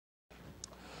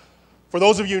For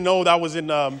those of you who know, that was in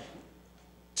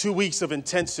 2 weeks of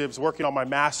intensives working on my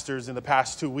master's in the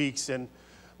past 2 weeks. And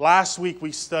last week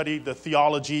we studied the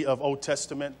theology of Old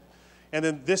Testament. And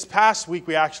then this past week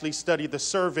we actually studied the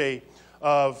survey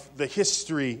of the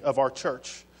history of our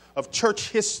church, of church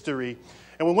history.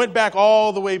 And we went back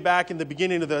all the way back in the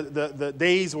beginning of the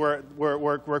days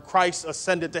where Christ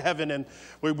ascended to heaven. And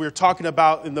we were talking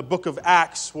about in the book of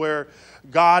Acts where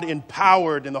God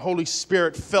empowered and the Holy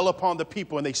Spirit fell upon the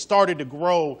people and they started to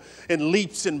grow in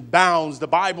leaps and bounds. The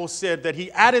Bible said that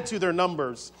he added to their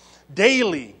numbers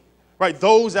daily, right,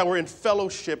 those that were in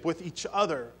fellowship with each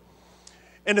other.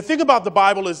 And the thing about the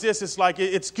Bible is this, it's like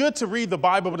it's good to read the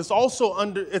Bible, but it's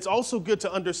also good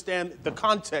to understand the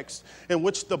context in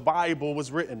which the Bible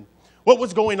was written. What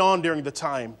was going on during the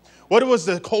time? What was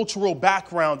the cultural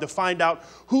background to find out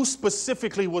who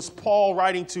specifically was Paul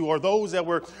writing to, or those that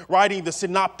were writing the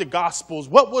synoptic gospels?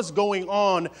 What was going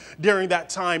on during that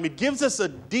time? It gives us a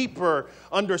deeper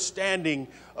understanding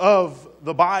of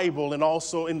the Bible and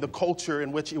also in the culture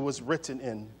in which it was written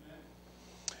in.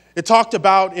 It talked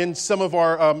about in some of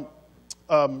our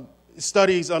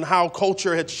studies on how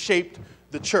culture had shaped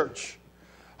the church,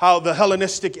 how the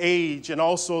Hellenistic age and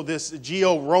also this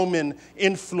Geo-Roman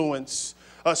influence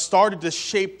started to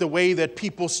shape the way that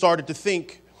people started to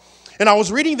think. And I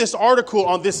was reading this article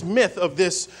on this myth of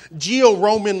this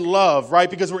Geo-Roman love, right?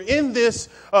 Because we're in this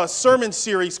sermon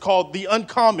series called The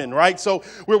Uncommon, right? So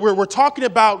we're talking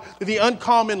about the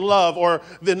uncommon love or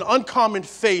the uncommon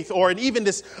faith or even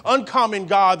this uncommon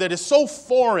God that is so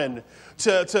foreign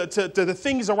to the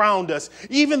things around us.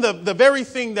 Even the very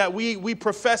thing that we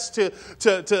profess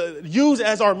to use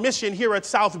as our mission here at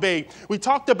South Bay. We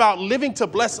talked about living to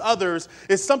bless others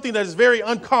is something that is very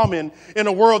uncommon in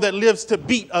a world that lives to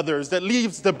beat others, that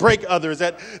lives to break others,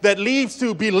 that lives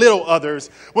to belittle others.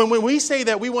 When we say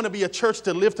that we want to be a church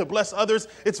to live to bless others,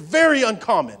 it's very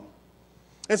uncommon.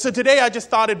 And so today I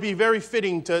just thought it'd be very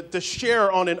fitting to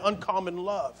share on an uncommon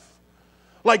love.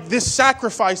 Like this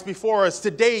sacrifice before us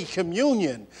today,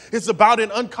 communion, is about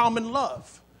an uncommon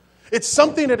love. It's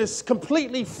something that is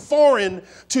completely foreign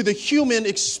to the human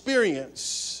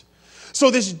experience. So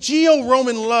this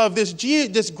Geo-Roman love,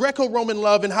 this Greco-Roman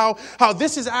love, and how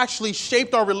this has actually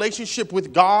shaped our relationship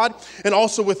with God and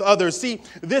also with others. See,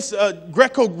 this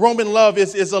Greco-Roman love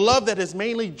is a love that is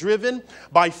mainly driven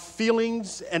by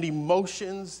feelings and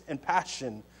emotions and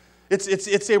passion.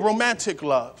 It's a romantic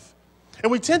love.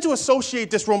 And we tend to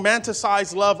associate this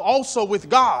romanticized love also with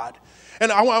God.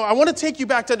 And I want to take you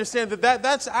back to understand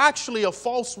that's actually a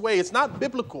false way. It's not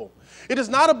biblical. It is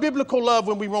not a biblical love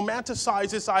when we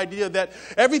romanticize this idea that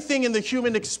everything in the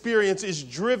human experience is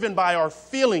driven by our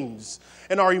feelings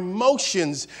and our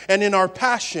emotions and in our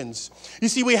passions. You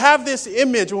see, we have this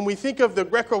image when we think of the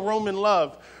Greco-Roman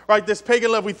love, right? This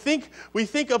pagan love. We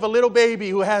think of a little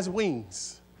baby who has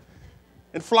wings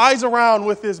and flies around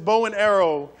with this bow and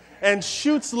arrow and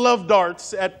shoots love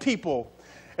darts at people.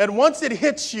 And once it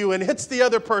hits you and hits the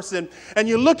other person, and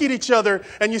you look at each other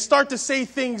and you start to say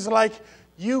things like,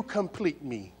 "You complete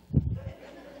me."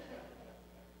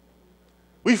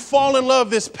 We fall in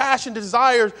love, this passion,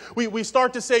 desire. We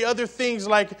start to say other things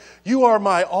like, "You are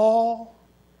my all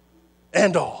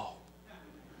and all."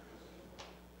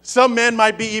 Some men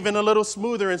might be even a little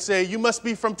smoother and say, "You must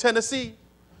be from Tennessee,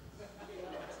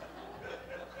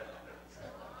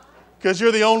 because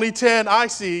you're the only 10 I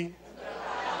see."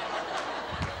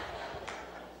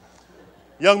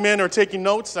 Young men are taking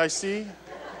notes, I see.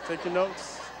 Taking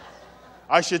notes.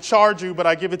 I should charge you, but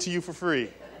I give it to you for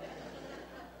free.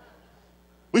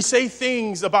 We say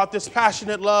things about this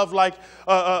passionate love like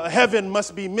heaven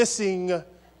must be missing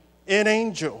an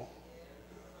angel.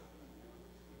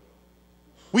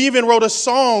 We even wrote a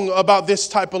song about this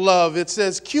type of love. It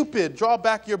says, "Cupid, draw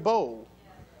back your bow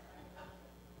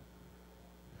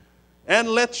and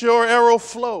let your arrow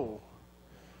flow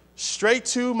straight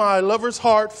to my lover's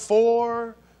heart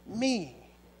for me."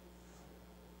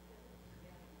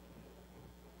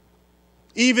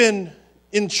 Even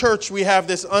in church, we have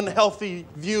this unhealthy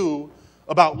view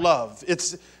about love.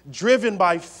 It's driven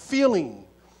by feeling.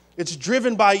 It's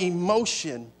driven by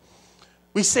emotion.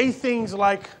 We say things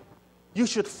like, "You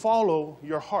should follow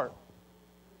your heart."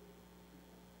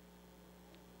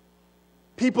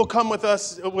 People come with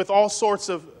us with all sorts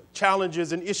of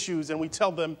challenges and issues, and we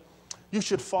tell them, "You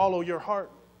should follow your heart."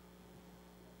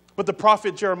 But the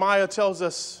prophet Jeremiah tells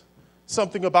us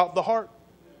something about the heart.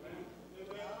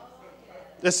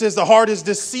 It says the heart is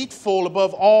deceitful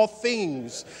above all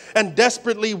things and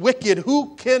desperately wicked.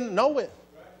 Who can know it?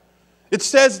 It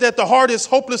says that the heart is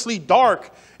hopelessly dark.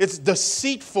 It's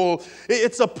deceitful.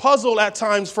 It's a puzzle at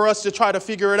times for us to try to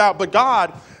figure it out. But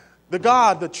God The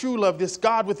God, the true love, this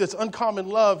God with this uncommon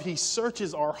love, he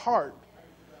searches our heart.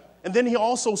 And then he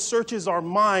also searches our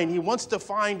mind. He wants to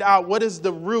find out what is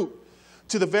the root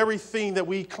to the very thing that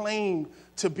we claim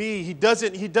to be. He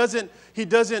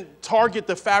doesn't target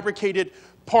the fabricated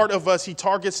part of us. He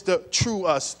targets the true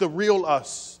us, the real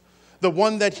us, the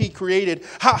one that he created.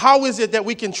 How is it that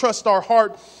we can trust our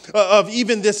heart of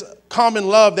even this common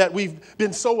love that we've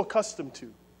been so accustomed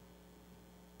to?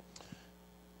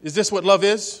 Is this what love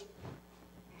is?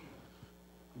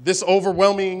 This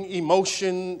overwhelming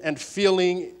emotion and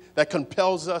feeling that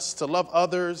compels us to love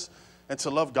others and to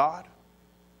love God?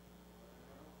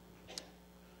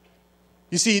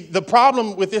 You see, the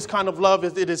problem with this kind of love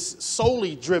is it is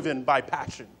solely driven by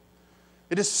passion.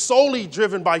 It is solely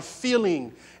driven by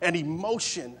feeling and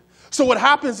emotion. So what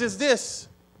happens is this.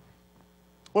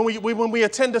 When we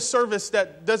attend a service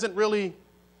that doesn't really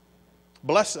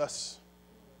bless us,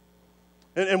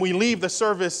 and we leave the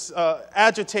service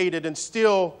agitated and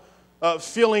still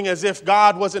feeling as if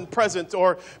God wasn't present,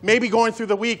 or maybe going through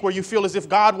the week where you feel as if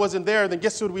God wasn't there, then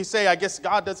guess what we say? I guess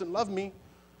God doesn't love me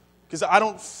because I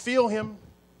don't feel him.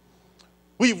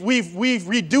 We've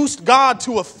reduced God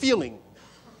to a feeling,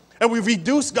 and we've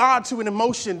reduced God to an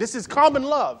emotion. This is common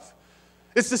love.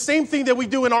 It's the same thing that we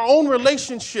do in our own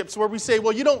relationships where we say,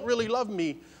 well, you don't really love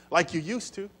me like you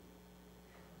used to.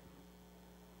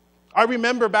 I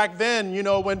remember back then,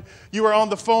 when you were on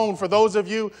the phone, for those of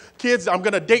you kids, I'm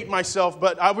going to date myself,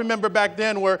 but I remember back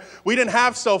then where we didn't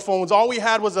have cell phones. All we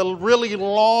had was a really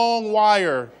long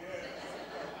wire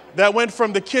that went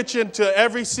from the kitchen to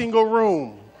every single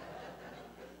room.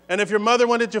 And if your mother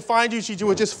wanted to find you, she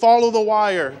would just follow the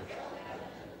wire.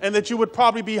 And that you would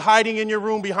probably be hiding in your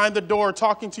room behind the door,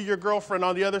 talking to your girlfriend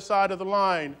on the other side of the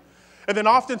line. And then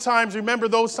oftentimes, remember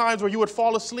those times where you would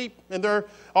fall asleep and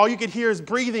all you could hear is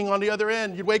breathing on the other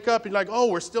end. You'd wake up and you're like, oh,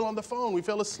 we're still on the phone. We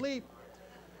fell asleep.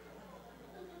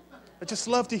 I just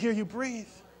love to hear you breathe.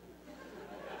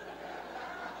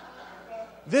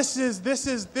 This is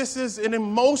an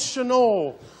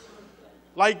emotional,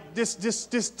 this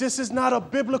is not a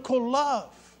biblical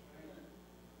love.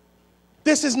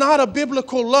 This is not a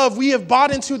biblical love. We have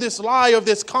bought into this lie of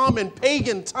this common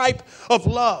pagan type of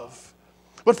love.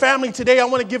 But family, today I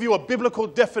want to give you a biblical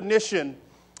definition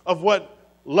of what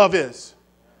love is.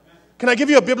 Can I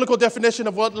give you a biblical definition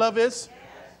of what love is?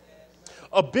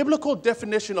 A biblical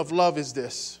definition of love is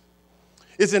this.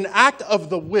 Is an act of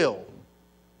the will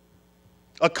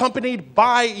accompanied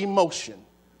by emotion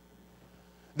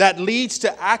that leads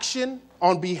to action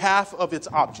on behalf of its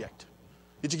object.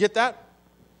 Did you get that?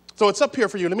 So it's up here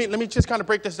for you. Let me just kind of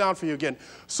break this down for you again.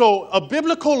 So a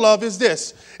biblical love is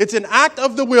this. It's an act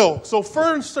of the will. So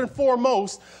first and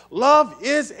foremost, love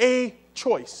is a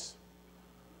choice.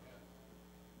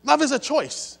 Love is a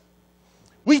choice.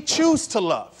 We choose to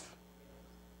love.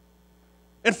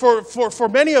 And for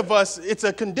many of us, it's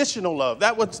a conditional love.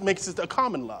 That's what makes it a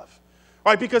common love.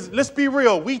 Right? Because let's be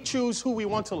real, we choose who we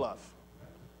want to love.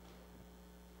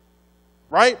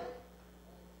 Right?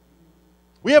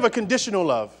 We have a conditional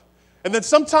love. And then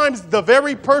sometimes the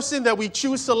very person that we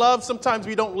choose to love, sometimes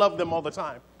we don't love them all the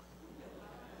time.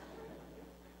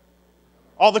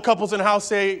 All the couples in the house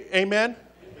say amen,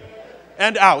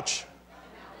 and ouch.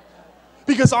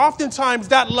 Because oftentimes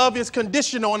that love is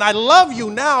conditional, and I love you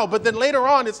now, but then later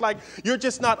on it's like you're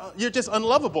just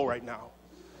unlovable right now.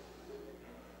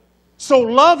 So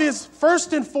love is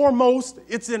first and foremost,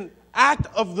 it's an act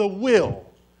of the will.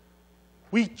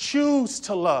 We choose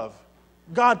to love.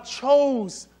 God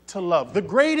chose to love.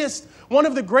 One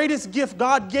of the greatest gifts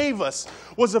God gave us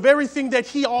was of everything that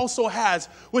he also has,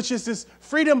 which is this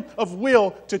freedom of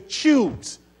will to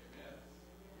choose.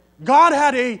 God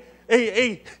had a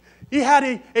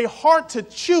heart to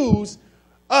choose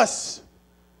us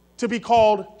to be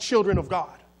called children of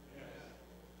God.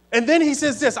 And then he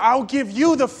says this, I'll give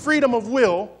you the freedom of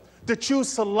will to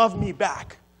choose to love me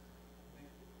back.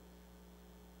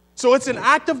 So it's an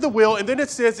act of the will, and then it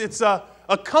says it's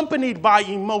accompanied by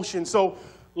emotion. So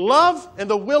love and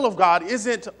the will of God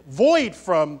isn't void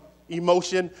from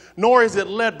emotion, nor is it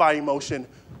led by emotion,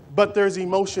 but there's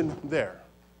emotion there.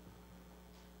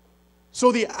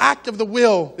 So the act of the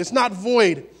will is not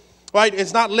void, right?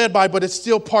 It's not led by, but it's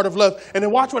still part of love. And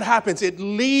then watch what happens. It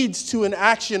leads to an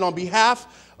action on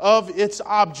behalf of its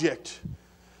object.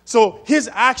 So his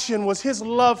action was his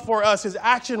love for us. His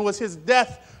action was his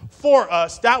death for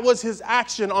us. That was his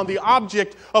action on the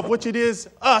object of which it is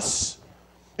us,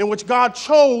 in which God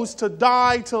chose to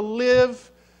die, to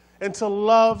live, and to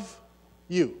love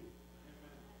you.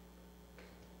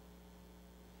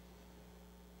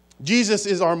 Jesus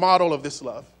is our model of this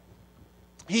love.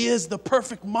 He is the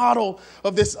perfect model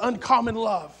of this uncommon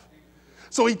love.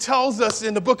 So he tells us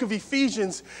in the book of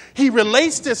Ephesians, he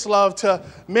relates this love to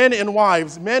men and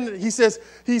wives. Men, he says,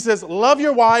 love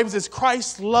your wives as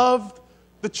Christ loved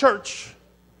the church.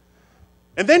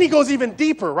 And then he goes even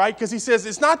deeper, right? Because he says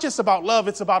it's not just about love,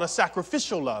 it's about a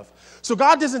sacrificial love. So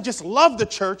God doesn't just love the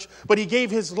church, but he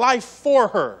gave his life for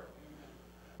her.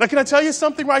 Now, can I tell you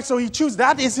something, right? So he chooses,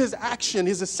 that is his action,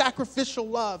 is a sacrificial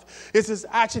love. It's his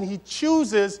action. He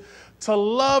chooses to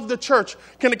love the church.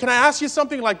 Can I ask you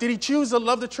something? Like, did he choose to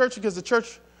love the church because the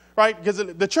church, right? Because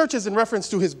the church is in reference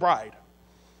to his bride.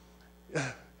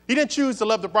 He didn't choose to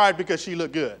love the bride because she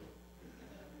looked good.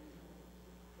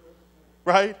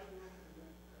 Right?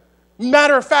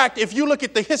 Matter of fact, if you look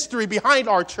at the history behind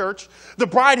our church, the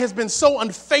bride has been so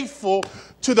unfaithful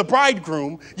to the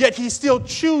bridegroom, yet he still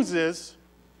chooses.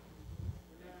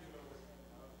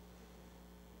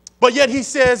 But yet he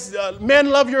says,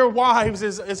 men, love your wives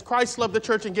as Christ loved the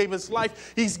church and gave his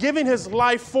life. He's giving his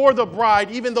life for the bride,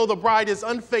 even though the bride is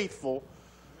unfaithful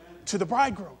to the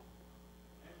bridegroom.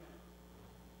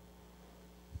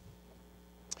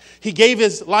 He gave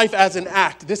his life as an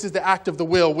act. This is the act of the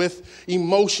will with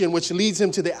emotion, which leads him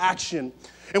to the action.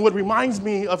 And what reminds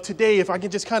me of today, if I can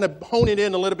just kind of hone it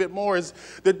in a little bit more, is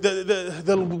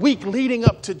the week leading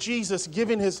up to Jesus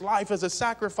giving his life as a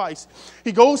sacrifice.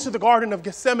 He goes to the Garden of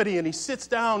Gethsemane and he sits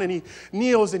down and he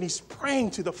kneels and he's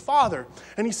praying to the Father.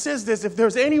 And he says this, if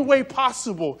there's any way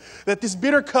possible that this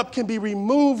bitter cup can be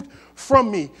removed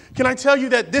from me. Can I tell you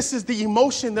that this is the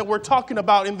emotion that we're talking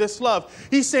about in this love?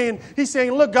 He's saying,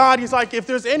 look, God, he's like, if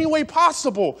there's any way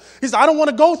possible, he's, I don't want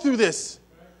to go through this.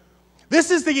 This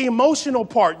is the emotional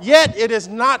part, yet it is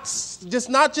not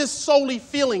just solely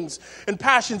feelings and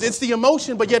passions. It's the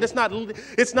emotion, but yet it's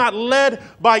not led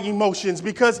by emotions,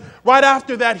 because right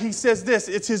after that he says this,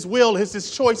 it's his will, it's his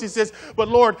choice. He says, but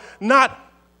Lord,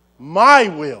 not my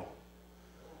will,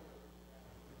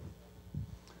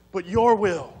 but your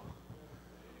will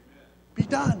be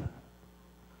done.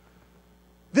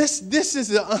 This is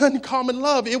an uncommon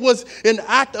love. It was an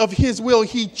act of his will.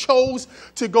 He chose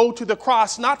to go to the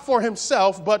cross, not for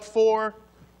himself, but for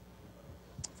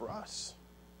us.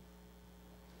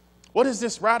 What is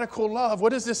this radical love?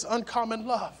 What is this uncommon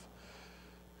love?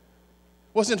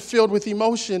 It wasn't filled with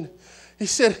emotion. He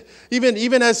said,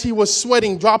 even as he was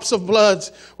sweating, drops of blood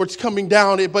were coming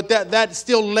down, but that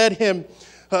still led him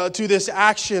to this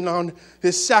action on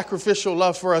his sacrificial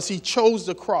love for us. He chose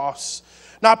the cross.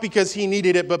 Not because he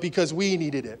needed it, but because we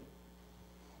needed it.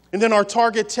 And then our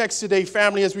target text today,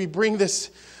 family, as we bring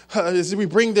this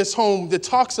home, that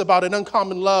talks about an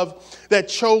uncommon love that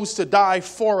chose to die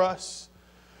for us.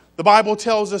 The Bible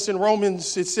tells us in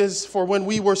Romans, it says, for when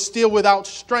we were still without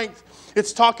strength,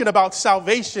 it's talking about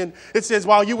salvation. It says,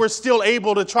 while you were still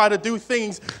able to try to do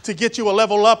things to get you a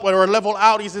level up or a level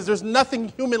out, he says, there's nothing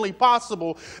humanly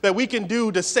possible that we can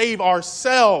do to save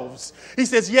ourselves. He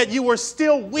says, yet you were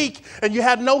still weak and you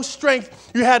had no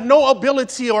strength. You had no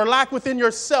ability or lack within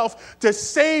yourself to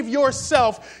save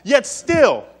yourself, yet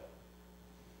still.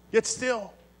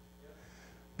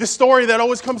 The story that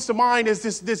always comes to mind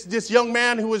is this young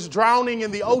man who was drowning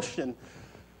in the ocean.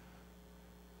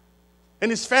 And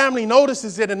his family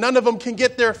notices it, and none of them can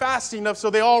get there fast enough,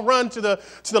 so they all run to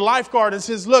the lifeguard and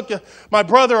says, look, my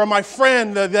brother or my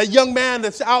friend, that young man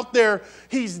that's out there,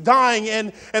 he's dying.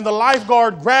 And the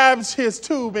lifeguard grabs his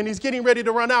tube, and he's getting ready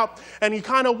to run out. And he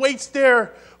kind of waits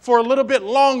there for a little bit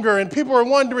longer, and people are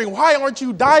wondering, why aren't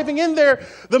you diving in there?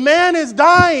 The man is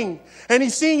dying. And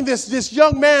he's seeing this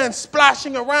young man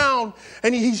splashing around,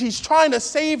 and he's trying to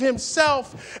save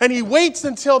himself. And he waits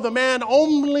until the man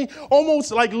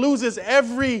almost like loses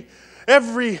every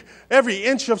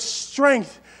inch of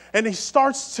strength, and he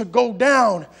starts to go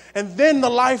down. And then the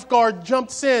lifeguard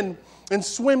jumps in and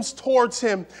swims towards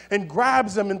him and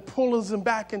grabs him and pulls him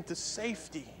back into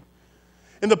safety.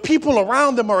 And the people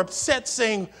around them are upset,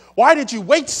 saying, why did you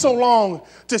wait so long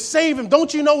to save him?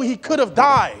 Don't you know he could have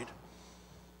died?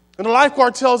 And the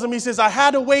lifeguard tells him, he says, I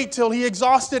had to wait till he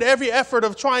exhausted every effort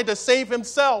of trying to save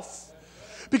himself.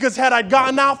 Because had I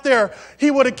gotten out there,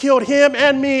 he would have killed him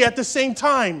and me at the same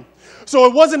time. So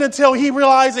it wasn't until he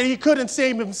realized that he couldn't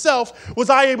save himself was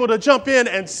I able to jump in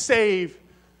and save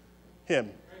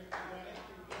him.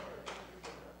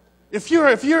 If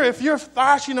you're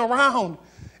thrashing around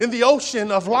in the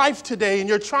ocean of life today and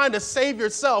you're trying to save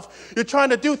yourself, you're trying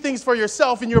to do things for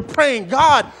yourself, and you're praying,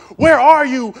 God, where are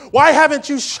you? Why haven't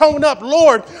you shown up?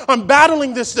 Lord, I'm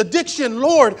battling this addiction.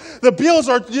 Lord, the bills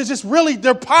are just really,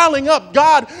 they're piling up.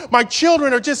 God, my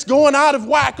children are just going out of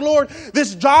whack. Lord,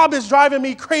 this job is driving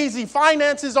me crazy.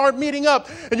 Finances aren't meeting up.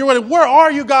 And you're wondering, where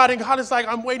are you, God? And God is like,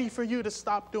 I'm waiting for you to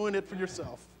stop doing it for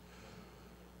yourself.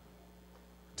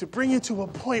 To bring you to a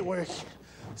point where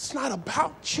It's not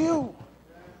about you.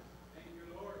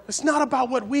 It's not about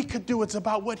what we could do. It's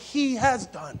about what he has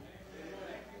done.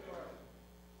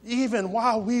 Even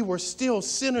while we were still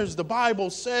sinners, the Bible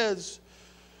says,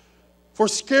 for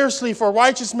scarcely for a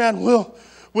righteous man will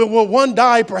one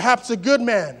die, perhaps a good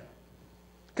man.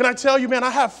 Can I tell you, man, I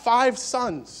have 5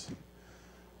 sons.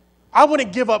 I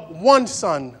wouldn't give up one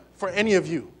son for any of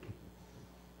you.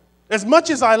 As much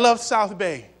as I love South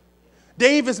Bay,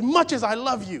 Dave, as much as I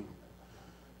love you,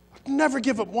 I'd never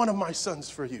give up one of my sons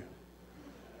for you.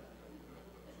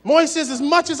 Moises, as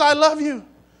much as I love you,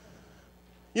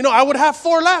 you know, I would have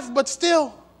 4 left, but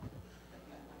still.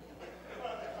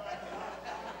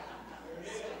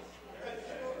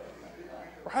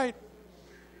 Right?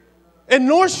 And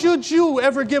nor should you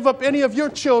ever give up any of your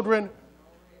children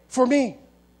for me.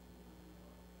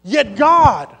 Yet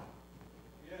God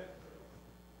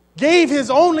gave his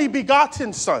only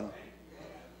begotten Son,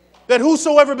 that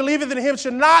whosoever believeth in him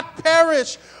should not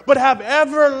perish, but have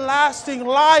everlasting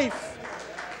life.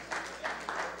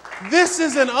 This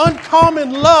is an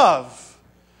uncommon love.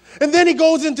 And then he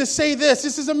goes in to say this.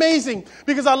 This is amazing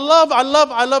because I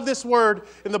love this word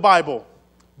in the Bible.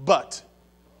 But.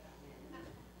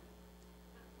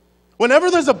 Whenever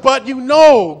there's a but, you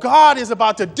know God is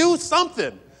about to do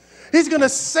something. He's going to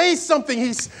say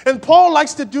something. And Paul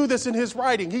likes to do this in his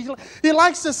writing. He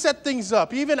likes to set things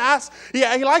up. He likes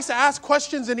to ask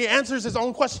questions and he answers his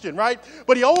own question, right?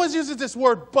 But he always uses this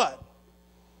word, but.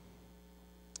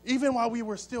 Even while we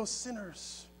were still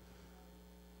sinners.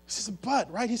 This is a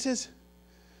but, right? He says,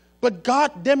 but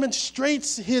God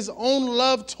demonstrates his own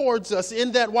love towards us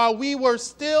in that while we were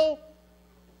still,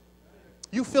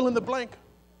 you fill in the blank.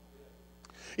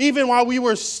 Even while we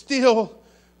were still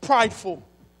prideful,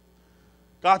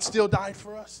 God still died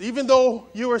for us. Even though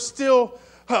you were still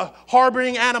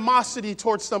harboring animosity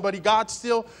towards somebody, God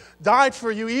still died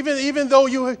for you. Even though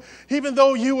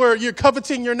you're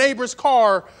coveting your neighbor's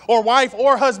car or wife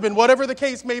or husband, whatever the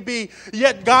case may be,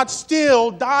 yet God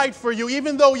still died for you.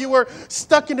 Even though you were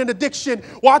stuck in an addiction,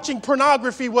 watching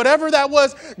pornography, whatever that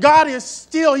was, God is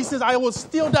still, he says, I will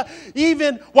still die.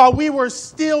 Even while we were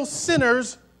still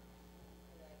sinners,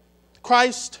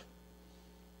 Christ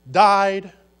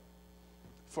died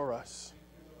for us.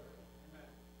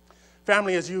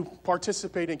 Family, as you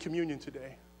participate in communion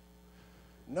today,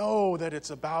 know that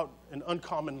it's about an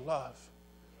uncommon love.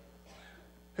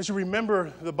 As you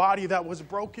remember the body that was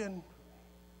broken,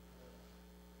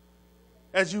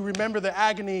 as you remember the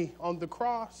agony on the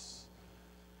cross,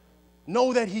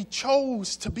 know that he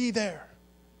chose to be there.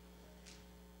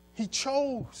 He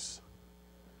chose.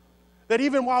 That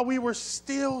even while we were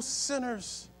still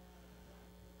sinners,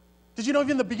 did you know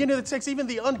even in the beginning of the text, even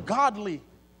the ungodly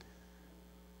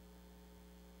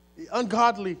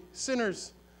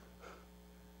sinners,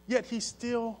 yet he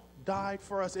still died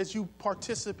for us. As you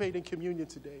participate in communion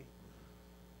today,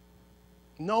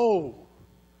 know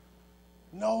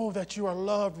that you are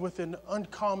loved with an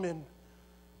uncommon,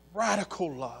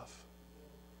 radical love.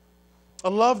 A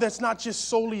love that's not just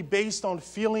solely based on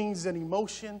feelings and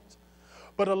emotions,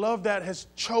 but a love that has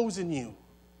chosen you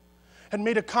and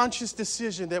made a conscious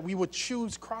decision that we would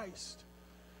choose Christ.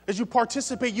 As you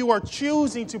participate, you are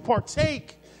choosing to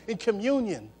partake in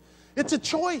communion. It's a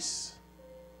choice.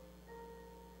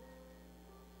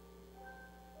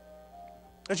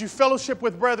 As you fellowship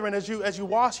with brethren, as you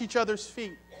wash each other's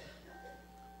feet,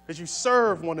 as you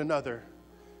serve one another,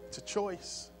 it's a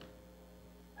choice.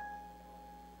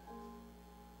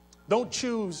 Don't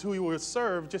choose who you will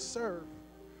serve, just serve.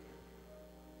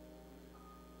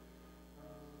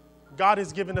 God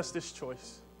has given us this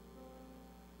choice.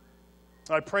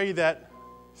 I pray that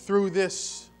through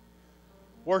this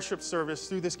worship service,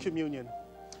 through this communion,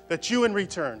 that you in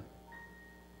return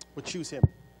would choose him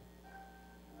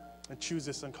and choose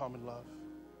this uncommon love.